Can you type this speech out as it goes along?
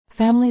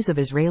Families of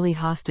Israeli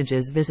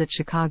hostages visit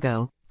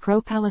Chicago.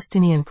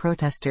 Pro-Palestinian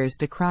protesters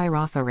decry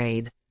Rafa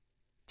raid.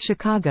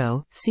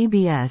 Chicago,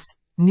 CBS.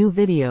 New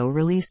video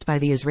released by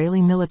the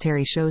Israeli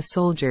military shows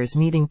soldiers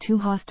meeting two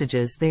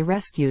hostages they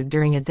rescued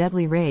during a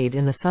deadly raid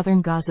in the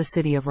southern Gaza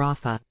city of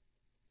Rafa.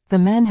 The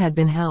men had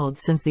been held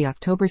since the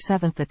October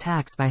 7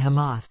 attacks by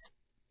Hamas.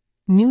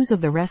 News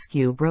of the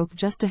rescue broke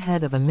just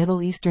ahead of a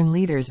Middle Eastern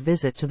leader's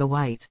visit to the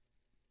White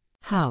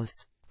House.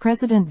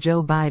 President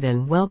Joe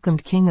Biden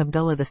welcomed King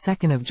Abdullah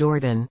II of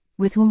Jordan,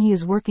 with whom he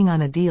is working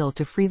on a deal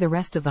to free the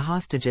rest of the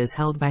hostages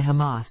held by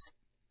Hamas.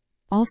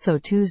 Also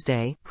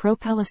Tuesday,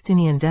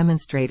 pro-Palestinian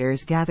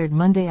demonstrators gathered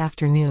Monday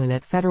afternoon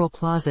at Federal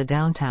Plaza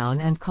downtown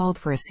and called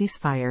for a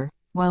ceasefire,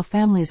 while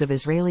families of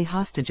Israeli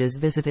hostages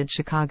visited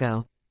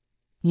Chicago.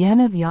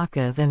 Yaniv,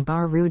 Yaakov and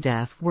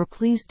Rudaeff were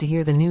pleased to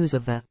hear the news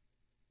of the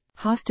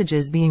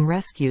hostages being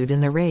rescued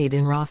in the raid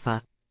in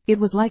Rafa. "It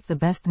was like the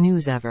best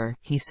news ever,"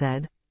 he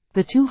said.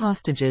 "The two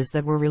hostages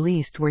that were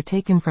released were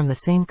taken from the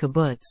same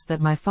kibbutz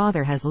that my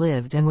father has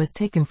lived and was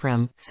taken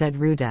from," said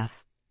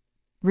Rudaeff.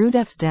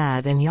 Rudaeff's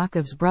dad and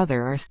Yaakov's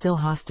brother are still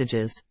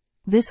hostages.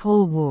 "This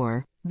whole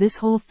war, this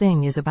whole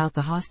thing is about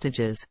the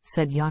hostages,"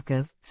 said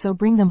Yaakov, "so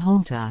bring them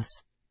home to us."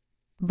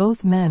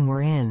 Both men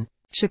were in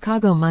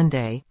Chicago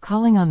Monday,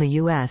 calling on the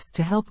U.S.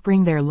 to help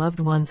bring their loved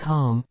ones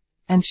home,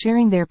 and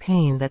sharing their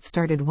pain that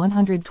started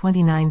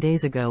 129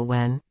 days ago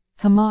when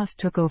Hamas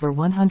took over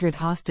 100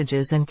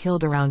 hostages and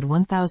killed around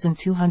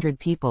 1,200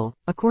 people,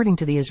 according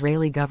to the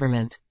Israeli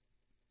government.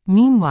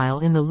 Meanwhile,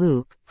 in the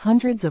Loop,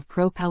 hundreds of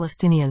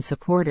pro-Palestinian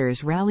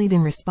supporters rallied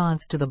in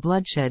response to the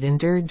bloodshed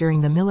endured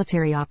during the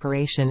military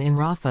operation in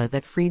Rafah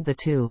that freed the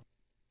two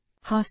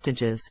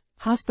hostages.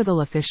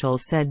 Hospital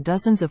officials said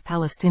dozens of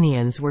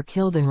Palestinians were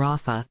killed in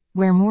Rafah,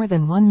 where more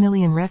than 1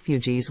 million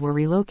refugees were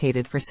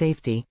relocated for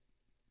safety.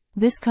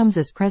 This comes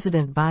as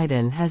President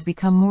Biden has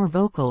become more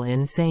vocal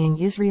in saying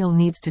Israel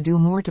needs to do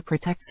more to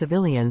protect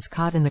civilians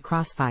caught in the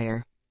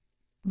crossfire.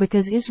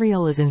 Because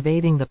Israel is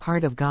invading the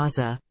part of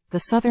Gaza,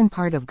 the southern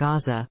part of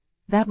Gaza,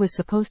 that was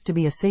supposed to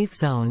be a safe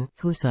zone,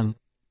 Hussam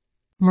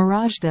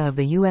Marajda of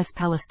the U.S.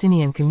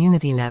 Palestinian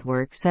Community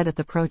Network said at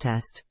the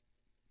protest.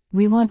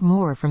 "We want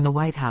more from the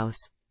White House.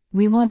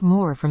 We want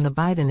more from the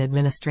Biden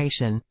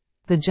administration.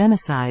 The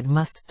genocide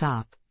must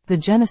stop. The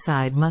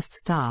genocide must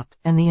stop,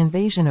 and the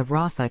invasion of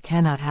Rafah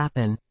cannot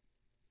happen."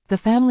 The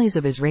families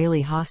of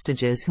Israeli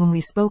hostages whom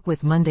we spoke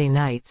with Monday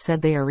night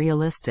said they are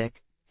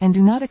realistic, and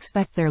do not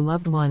expect their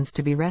loved ones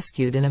to be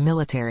rescued in a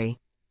military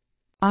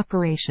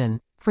operation.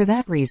 For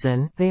that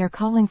reason, they are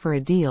calling for a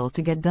deal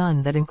to get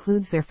done that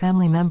includes their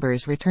family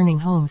members returning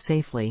home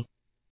safely.